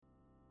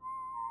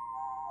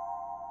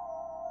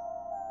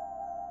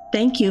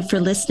Thank you for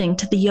listening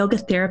to the Yoga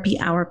Therapy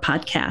Hour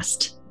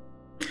podcast.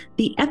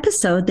 The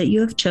episode that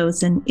you have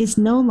chosen is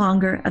no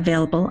longer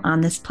available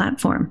on this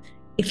platform.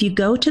 If you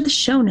go to the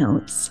show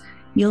notes,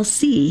 you'll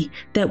see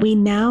that we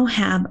now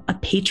have a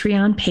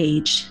Patreon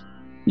page.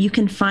 You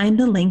can find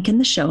the link in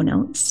the show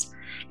notes.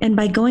 And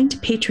by going to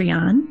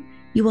Patreon,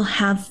 you will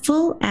have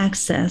full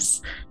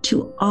access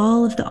to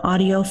all of the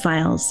audio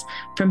files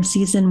from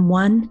season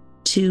 1,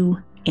 2,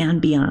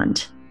 and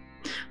beyond.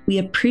 We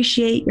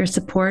appreciate your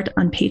support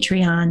on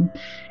Patreon.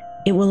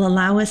 It will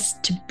allow us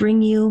to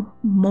bring you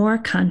more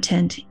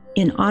content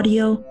in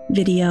audio,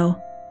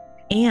 video,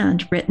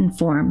 and written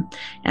form,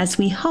 as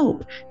we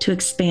hope to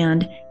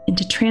expand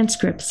into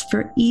transcripts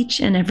for each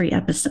and every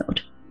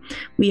episode.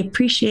 We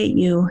appreciate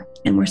you,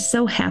 and we're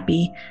so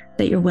happy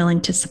that you're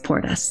willing to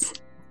support us.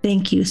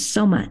 Thank you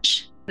so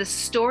much. The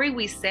story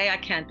we say, I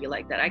can't be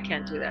like that, I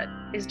can't do that,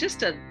 is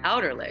just an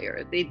outer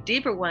layer. The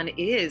deeper one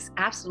is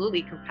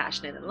absolutely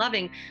compassionate and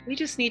loving. We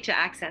just need to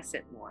access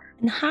it more.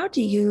 And how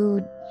do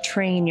you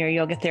train your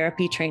yoga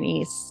therapy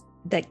trainees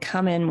that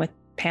come in with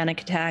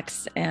panic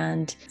attacks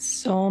and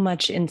so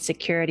much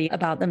insecurity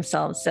about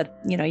themselves that,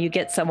 you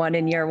get someone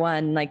in year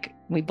 1, like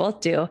we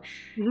both do.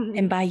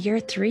 And by year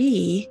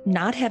 3,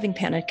 not having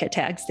panic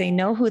attacks, they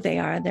know who they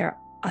are. They're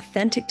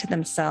authentic to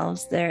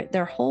themselves.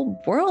 Their whole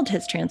world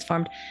has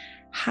transformed.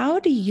 How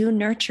do you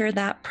nurture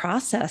that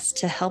process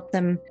to help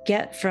them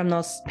get from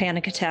those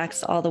panic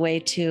attacks all the way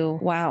to,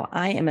 wow,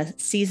 I am a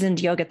seasoned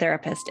yoga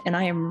therapist and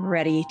I am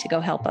ready to go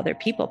help other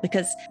people?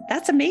 Because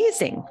that's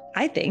amazing,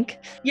 I think.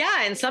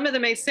 Yeah. And some of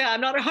them may say,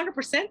 I'm not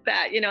 100%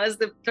 that, as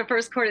the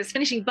first court is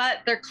finishing, but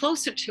they're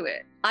closer to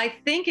it. I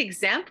think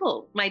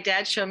example, my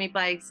dad showed me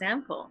by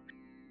example.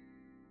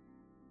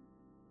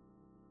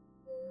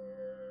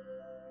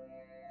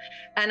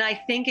 And I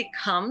think it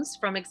comes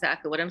from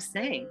exactly what I'm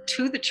saying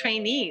to the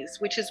trainees,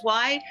 which is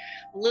why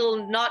a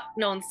little not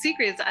known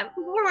secret is I'm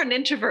more an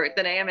introvert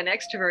than I am an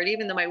extrovert,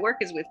 even though my work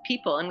is with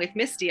people. And with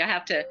Misty, I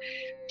have to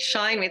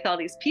shine with all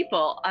these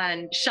people.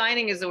 And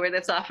shining is a word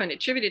that's often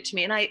attributed to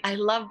me. And I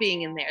love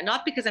being in there,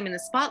 not because I'm in the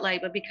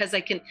spotlight, but because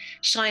I can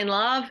shine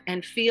love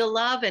and feel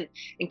love and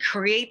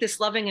create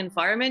this loving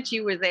environment.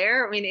 You were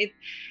there. I mean,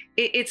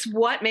 it's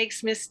what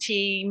makes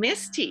Misty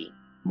Misty.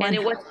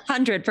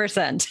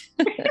 100%.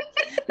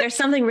 There's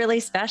something really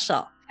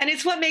special. And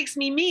it's what makes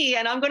me me,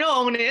 and I'm going to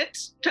own it.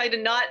 Try to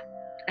not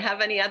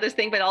have any other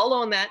thing, but I'll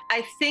own that.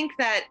 I think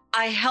that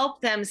I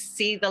help them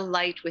see the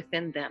light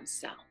within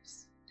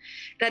themselves.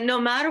 That no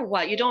matter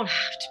what, you don't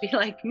have to be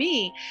like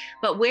me,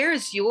 but where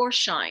is your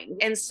shine?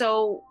 And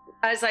so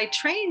as I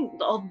train,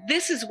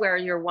 this is where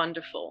you're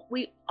wonderful.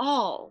 We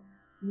all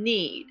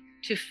need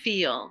to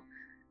feel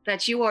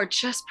that you are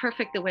just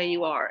perfect the way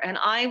you are. And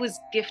I was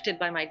gifted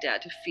by my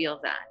dad to feel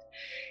that.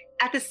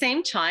 At the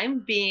same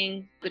time,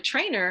 being the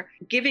trainer,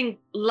 giving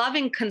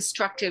loving,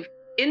 constructive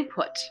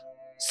input.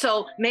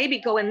 So maybe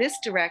go in this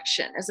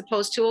direction as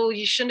opposed to,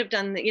 you shouldn't have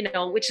done,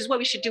 which is what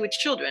we should do with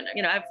children.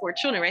 I have 4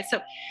 children, right?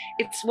 So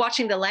it's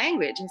watching the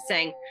language and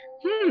saying,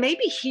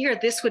 maybe here,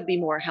 this would be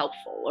more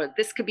helpful, or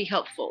this could be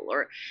helpful,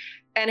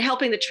 and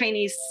helping the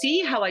trainees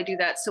see how I do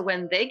that. So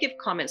when they give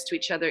comments to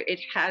each other, it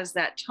has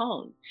that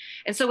tone.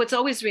 And so what's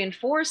always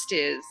reinforced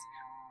is,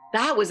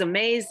 that was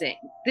amazing.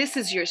 This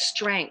is your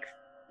strength.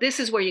 This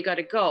is where you got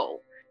to go.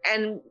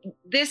 And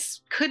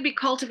this could be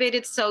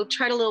cultivated. So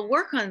try to little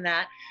work on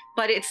that,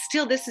 but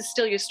this is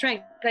still your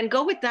strength. Then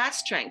go with that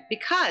strength,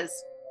 because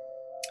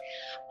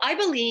I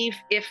believe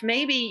if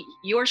maybe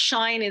your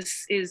shine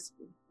is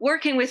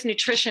working with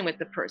nutrition with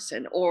the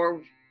person,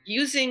 or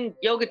using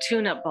yoga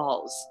tune-up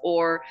balls,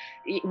 or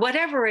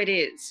whatever it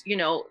is,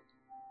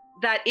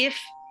 that if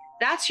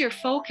that's your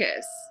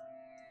focus,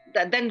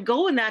 then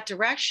go in that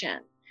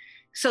direction.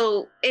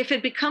 So if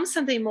it becomes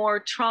something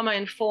more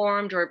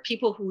trauma-informed, or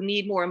people who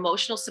need more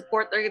emotional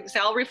support, they're going to say,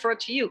 I'll refer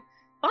to you.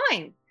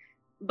 Fine.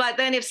 But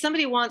then if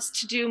somebody wants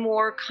to do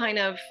more kind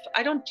of,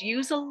 I don't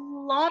use a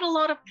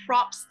lot of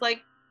props,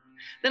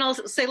 then I'll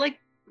say,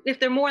 if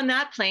they're more in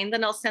that plane,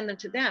 then I'll send them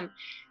to them.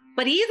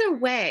 But either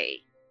way,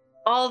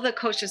 all the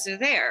coaches are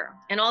there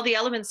and all the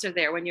elements are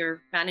there when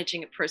you're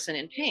managing a person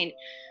in pain.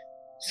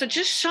 So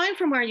just shine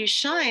from where you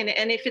shine.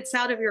 And if it's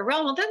out of your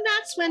realm, well, then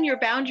that's when your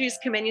boundaries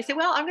come in. You say,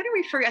 well, I'm going to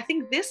refer, I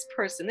think this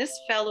person, this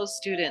fellow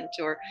student,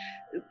 or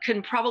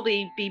can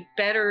probably be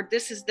better.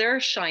 This is their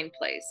shine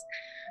place.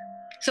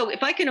 So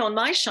if I can own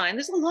my shine,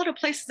 there's a lot of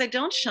places I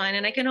don't shine,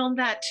 and I can own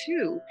that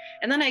too.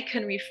 And then I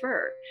can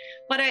refer.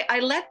 But I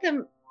let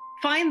them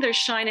find their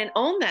shine and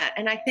own that.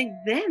 And I think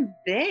then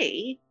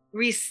they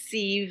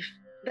receive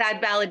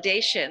that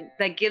validation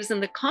that gives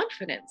them the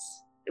confidence.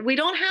 We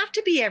don't have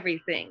to be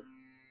everything.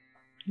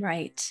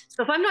 Right.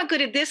 So if I'm not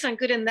good at this, I'm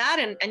good in that.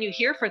 And you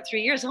hear for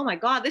 3 years, oh my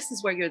God, this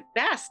is where you're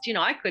best.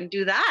 I couldn't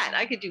do that.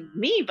 I could do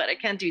me, but I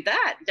can't do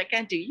that. I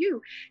can't do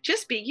you.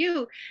 Just be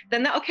you.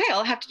 Then, okay,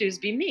 all I have to do is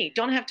be me.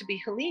 Don't have to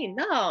be Helene.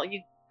 No,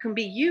 you can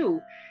be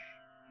you.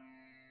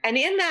 And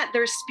in that,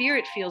 their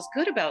spirit feels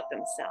good about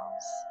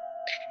themselves.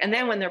 And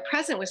then when they're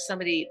present with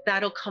somebody,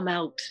 that'll come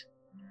out.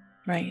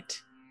 Right.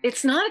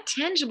 It's not a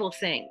tangible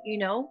thing,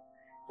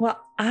 Well,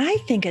 I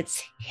think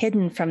it's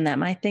hidden from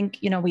them. I think,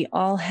 we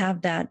all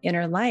have that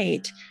inner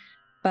light,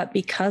 but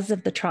because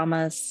of the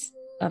traumas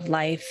of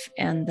life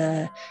and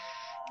the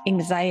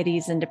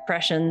anxieties and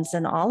depressions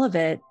and all of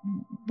it,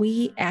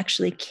 we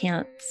actually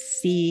can't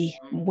see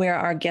where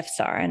our gifts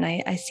are. And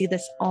I see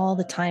this all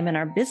the time in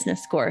our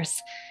business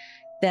course,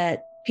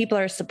 that people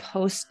are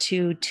supposed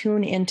to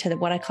tune into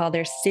what I call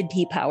their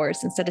Siddhi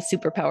powers. Instead of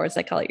superpowers,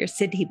 I call it your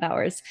Siddhi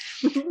powers.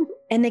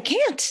 And they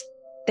can't.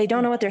 They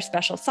don't know what their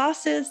special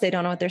sauce is. They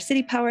don't know what their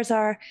Siddhi powers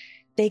are.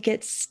 They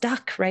get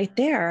stuck right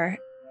there.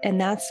 And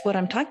that's what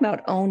I'm talking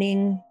about,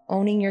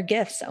 owning your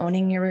gifts,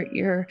 owning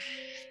your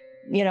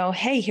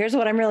hey, here's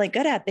what I'm really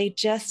good at. They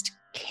just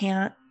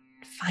can't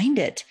find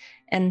it.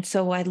 And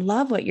so I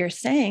love what you're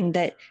saying,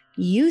 that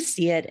you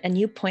see it and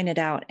you point it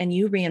out and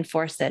you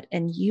reinforce it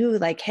and you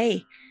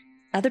hey,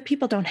 other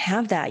people don't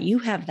have that. You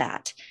have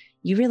that.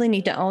 You really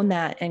need to own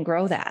that and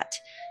grow that,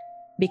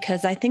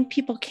 because I think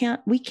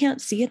we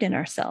can't see it in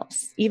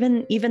ourselves.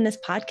 Even this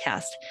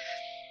podcast,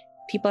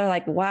 people are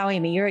like, wow,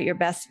 Amy, you're at your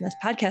best in this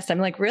podcast. I'm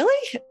like,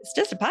 really? It's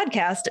just a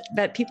podcast.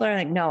 But people are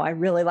like, no, I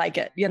really like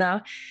it,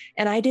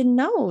 And I didn't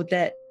know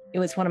that it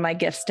was one of my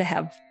gifts to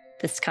have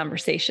this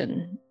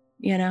conversation,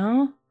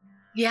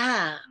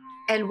 Yeah.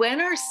 And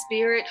when our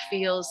spirit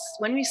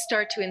when we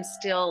start to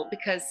instill,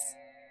 because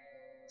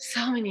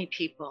so many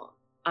people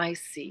I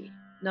see,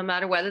 no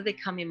matter whether they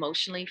come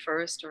emotionally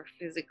first or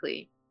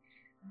physically,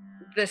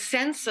 the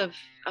sense of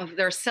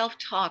their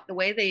self-talk, the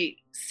way they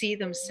see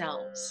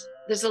themselves,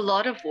 there's a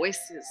lot of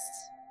voices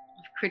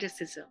of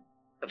criticism.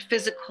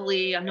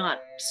 Physically, I'm not,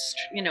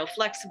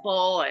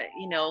 flexible.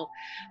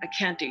 I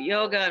can't do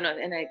yoga.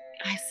 And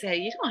I say,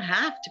 you don't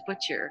have to put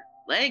your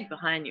leg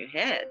behind your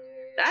head.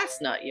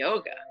 That's not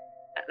yoga.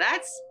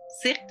 That's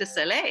Cirque du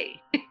Soleil,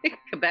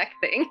 Quebec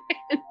thing,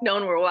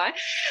 known worldwide.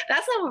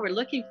 That's not what we're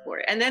looking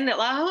for. And then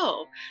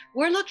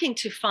we're looking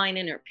to find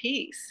inner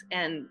peace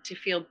and to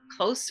feel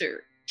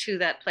closer to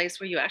that place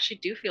where you actually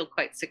do feel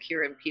quite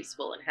secure and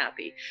peaceful and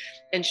happy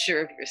and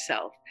sure of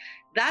yourself.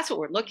 That's what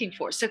we're looking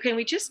for. So can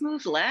we just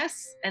move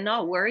less and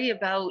not worry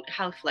about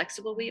how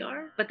flexible we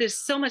are? But there's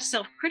so much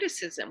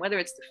self-criticism, whether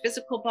it's the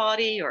physical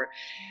body, or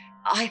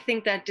I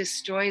think that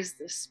destroys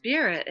the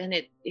spirit. And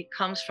it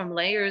comes from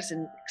layers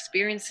and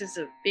experiences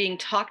of being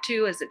talked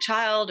to as a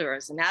child or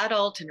as an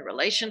adult in a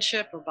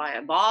relationship or by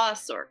a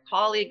boss or a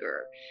colleague,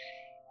 or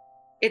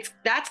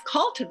that's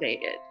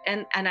cultivated.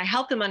 And I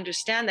help them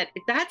understand that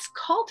that's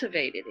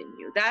cultivated in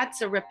you.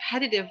 That's a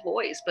repetitive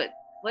voice. But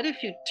what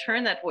if you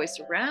turn that voice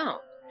around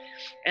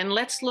and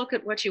let's look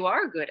at what you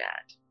are good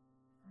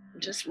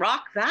at? Just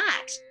rock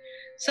that.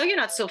 So you're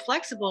not so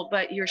flexible,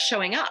 but you're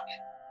showing up.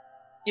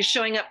 You're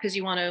showing up because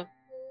you want to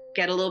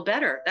get a little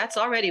better. That's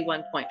already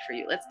 1 point for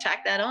you. Let's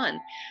tack that on.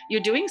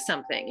 You're doing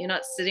something. You're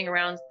not sitting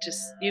around,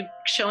 you've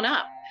shown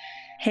up.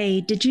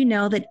 Hey, did you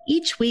know that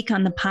each week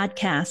on the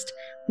podcast,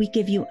 we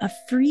give you a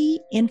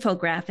free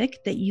infographic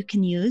that you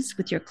can use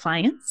with your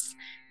clients,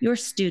 your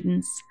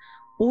students,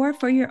 or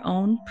for your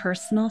own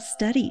personal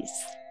studies?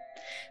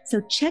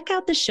 So check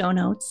out the show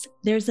notes.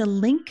 There's a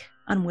link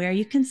on where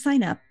you can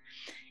sign up.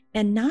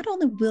 And not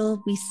only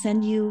will we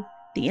send you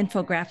the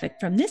infographic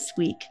from this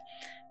week,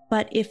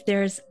 but if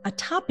there's a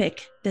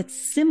topic that's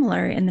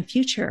similar in the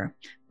future,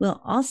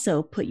 we'll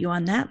also put you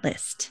on that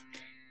list.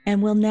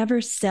 And we'll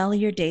never sell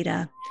your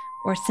data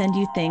or send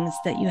you things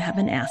that you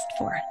haven't asked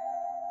for.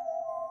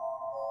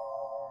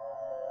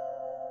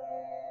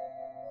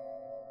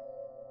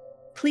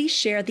 Please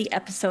share the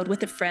episode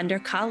with a friend or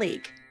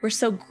colleague. We're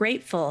so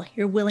grateful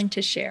you're willing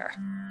to share.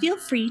 Feel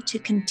free to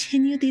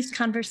continue these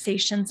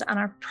conversations on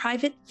our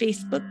private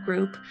Facebook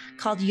group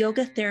called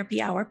Yoga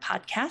Therapy Hour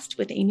Podcast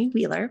with Amy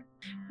Wheeler.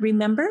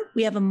 Remember,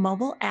 we have a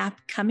mobile app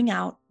coming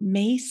out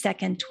May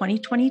 2nd,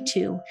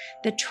 2022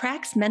 that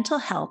tracks mental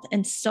health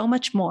and so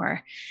much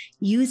more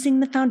using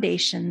the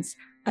foundations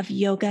of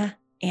yoga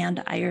and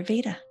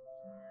Ayurveda.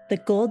 The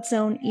Gold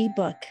Zone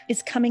ebook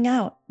is coming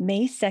out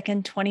May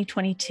 2nd,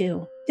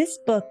 2022. This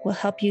book will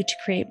help you to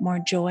create more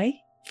joy,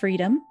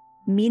 freedom,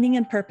 meaning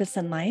and purpose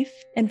in life,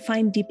 and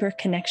find deeper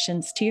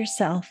connections to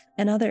yourself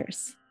and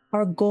others.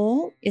 Our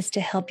goal is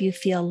to help you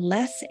feel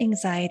less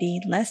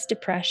anxiety, less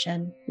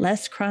depression,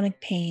 less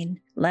chronic pain,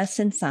 less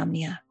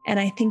insomnia. And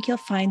I think you'll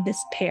find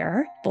this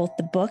pair, both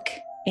the book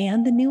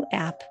and the new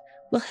app,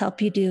 will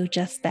help you do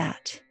just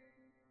that.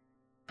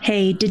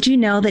 Hey, did you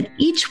know that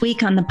each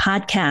week on the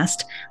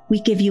podcast,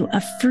 we give you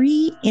a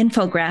free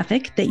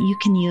infographic that you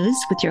can use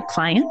with your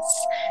clients,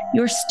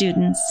 your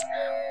students,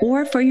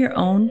 or for your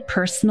own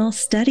personal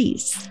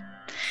studies?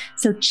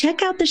 So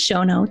check out the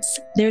show notes.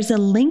 There's a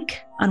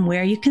link on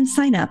where you can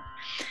sign up.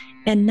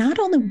 And not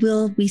only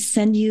will we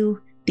send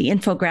you the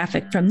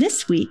infographic from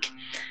this week,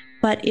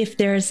 but if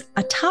there's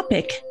a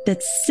topic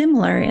that's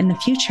similar in the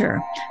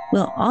future,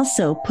 we'll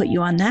also put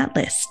you on that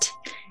list.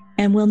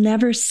 And we'll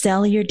never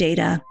sell your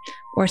data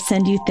or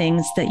send you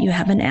things that you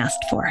haven't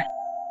asked for.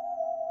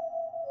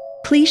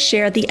 Please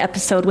share the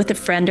episode with a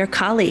friend or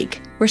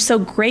colleague. We're so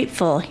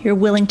grateful you're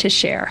willing to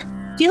share.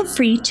 Feel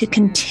free to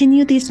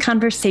continue these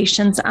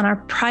conversations on our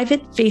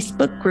private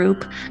Facebook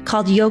group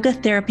called Yoga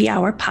Therapy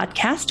Hour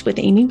Podcast with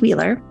Amy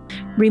Wheeler.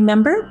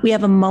 Remember, we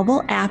have a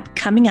mobile app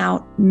coming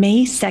out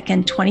May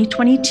 2nd,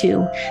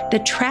 2022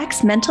 that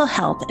tracks mental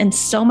health and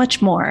so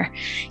much more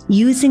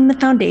using the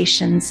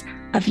foundations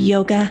of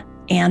yoga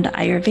and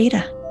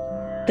Ayurveda.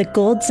 The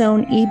Gold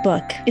Zone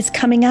ebook is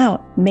coming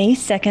out May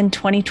 2nd,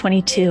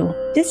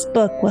 2022. This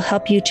book will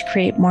help you to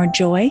create more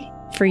joy,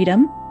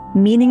 freedom,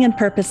 meaning and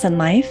purpose in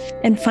life,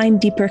 and find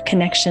deeper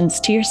connections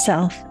to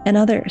yourself and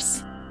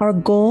others. Our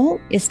goal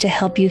is to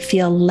help you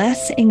feel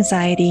less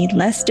anxiety,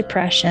 less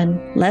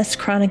depression, less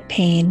chronic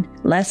pain,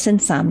 less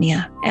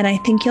insomnia. And I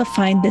think you'll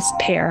find this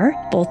pair,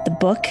 both the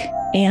book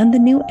and the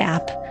new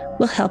app,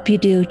 will help you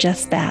do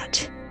just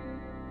that.